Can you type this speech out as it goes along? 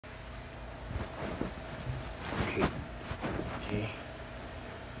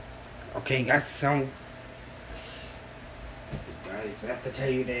Okay, guys, so... Guys, I have to tell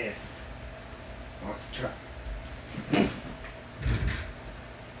you this. Let's try...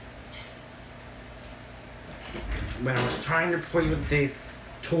 When I was trying to play with this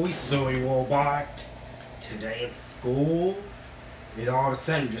Toysery robot today at school, it all of a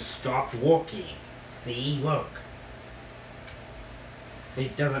sudden just stopped working. See? Look. See,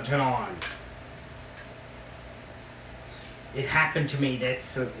 it doesn't turn on. It happened to me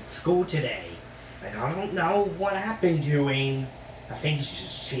that's at school today. And I don't know what happened to him. I think he's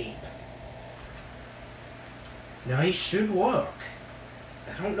just cheap. No, he should work.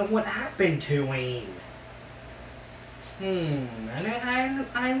 I don't know what happened to him. I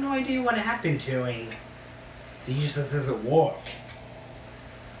have no idea what happened to him. See, he just doesn't work.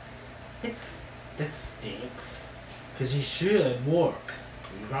 That stinks. Because he should work.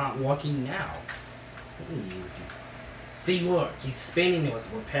 He's not working now. See, look, he's spinning it with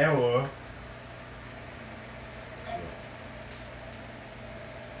repair.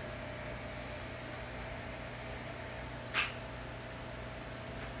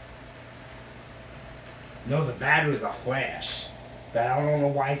 No, the batteries are fresh. But I don't know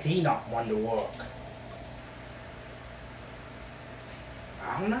why is he not one to work.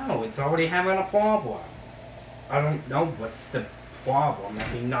 I don't know, it's already having a problem. I don't know what's the problem if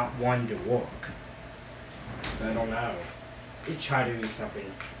he's not one to work. I don't know. Let's try to do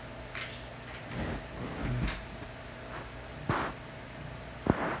something.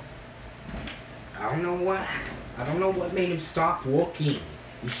 I don't know what made him stop working.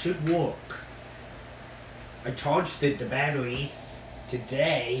 He should work. I charged the batteries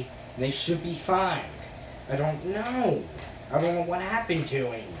today, and they should be fine. I don't know. I don't know what happened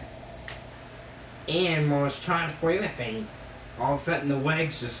to him. And when I was trying to play with him, all of a sudden the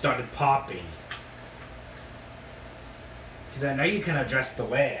legs just started popping. Because I know you can adjust the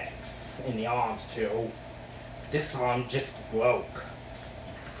legs and the arms too. This arm just broke.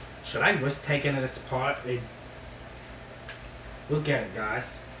 Should I risk taking this apart? Look at it,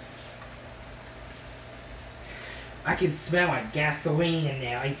 guys. I can smell like gasoline in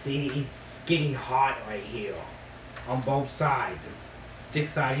there. I see it's getting hot right here. On both sides. This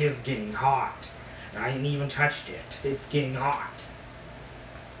side here is getting hot. And I haven't even touched it. It's getting hot.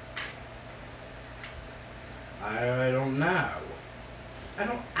 I don't know. I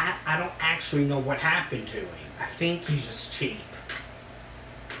don't actually know what happened to him. I think he's just cheap.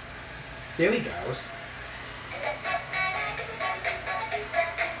 There he goes.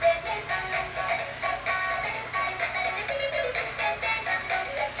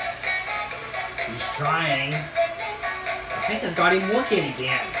 He's trying. I think I got him working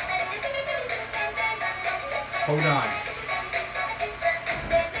again. Hold on.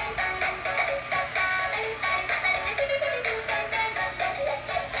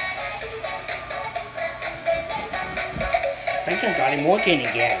 I think I got him working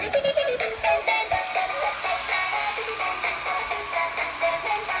again.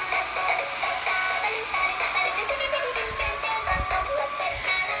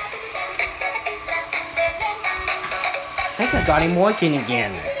 I think I got him working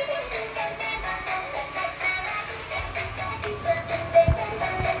again.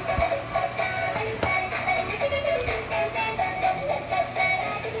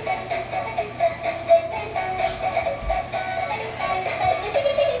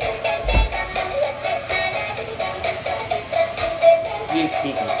 You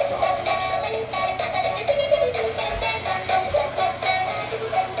see him stop.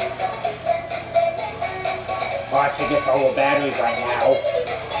 Oh, I think it's all the batteries right now.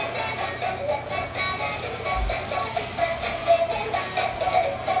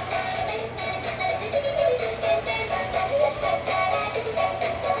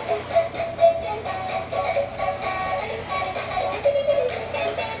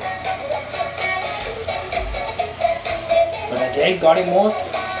 But I did got him working.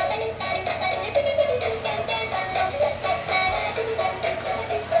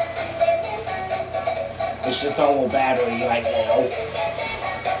 It's just all battery right now.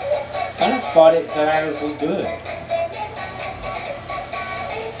 Kind of thought the batteries were good.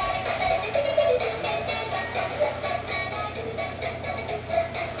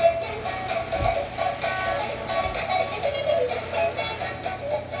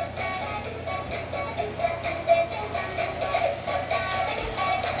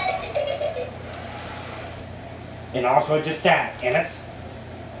 And also just that, Kenneth.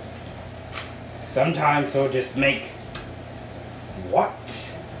 Sometimes they'll just make... What?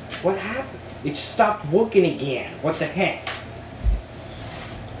 What happened? It stopped working again. What the heck?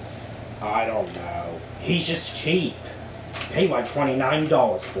 I don't know. He's just cheap. paid like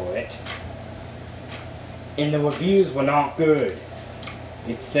 $29 for it. And the reviews were not good.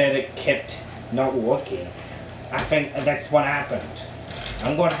 It said it kept not working. I think that's what happened.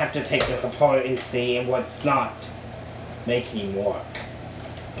 I'm gonna have to take this apart and see what's not making it work.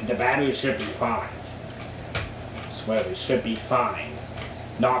 And the battery should be fine. I swear it should be fine.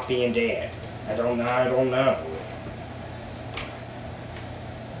 Not being dead. I don't know.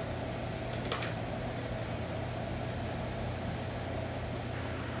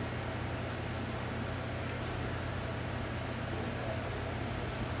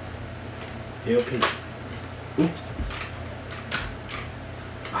 Okay. Oops.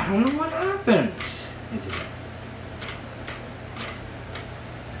 I don't know what happened.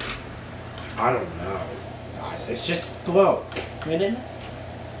 I don't know. Guys, it's just broke.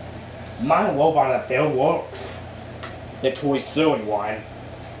 My robot up there works. The Toysery one.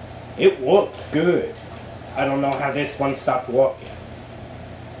 It works good. I don't know how this one stopped working.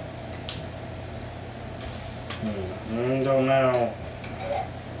 Don't know.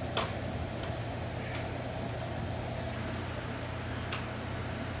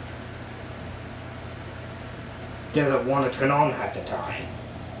 Doesn't want to turn on half the time.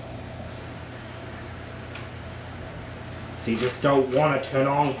 So you just don't want to turn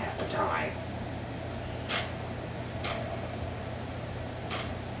on half the time.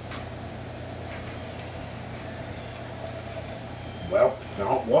 Well, it's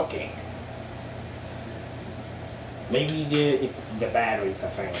not working. Maybe it's the batteries, I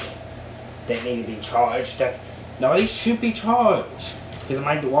think. They need to be charged. No, they should be charged. Because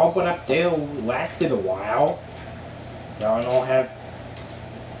my robot up there lasted a while. Y'all don't have...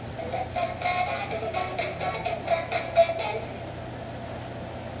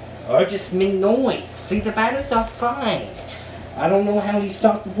 Or just make noise. See, the batteries are fine. I don't know how they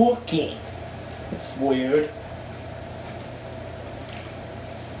stopped working. It's weird.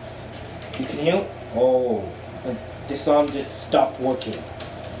 You can hear? Oh, this arm just stopped working.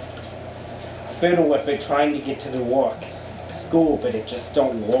 I fiddle with it trying to get to the work school, but it just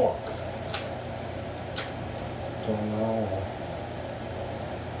don't work. Don't know.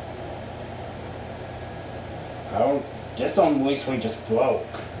 This arm recently just broke.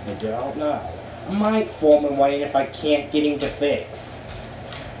 I don't know. I might form a way if I can't get him to fix.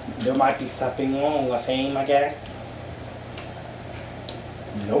 There might be something wrong with him, I guess.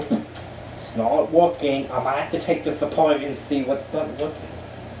 Nope. It's not working. I might have to take this apart and see what's not working.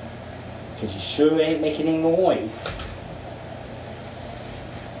 Because you sure ain't making any noise.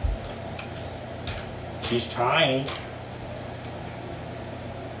 She's trying.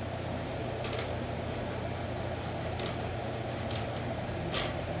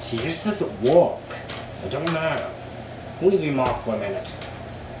 She just doesn't work. I don't know. Leave him off for a minute.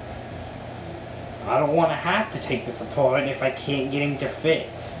 I don't want to have to take this apart if I can't get him to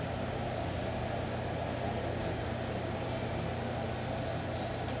fix.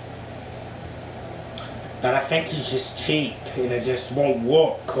 But I think he's just cheap and it just won't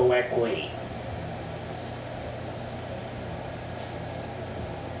work correctly.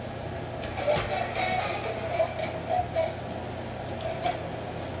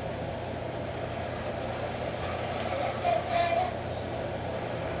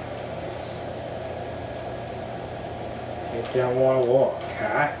 It don't want to work,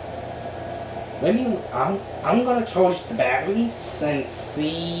 huh? I'm gonna charge the batteries and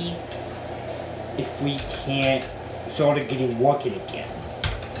see if we can't sort of get it working again.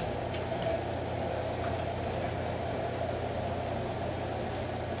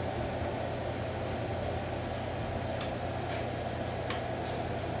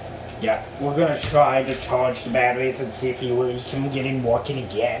 Yeah, we're gonna try to charge the batteries and see if we can get him working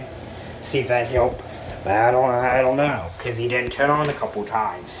again. See if that helps. But I don't know, because he didn't turn on a couple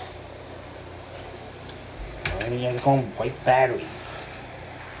times. And he has gone white batteries.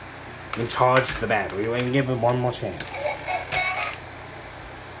 And charge the battery and give it one more chance.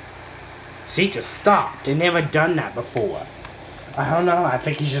 See, just stopped. They never done that before. I don't know, I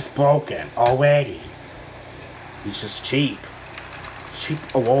think he's just broken already. He's just cheap. Cheap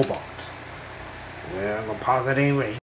a robot. Yeah, I'm gonna pause it anyway.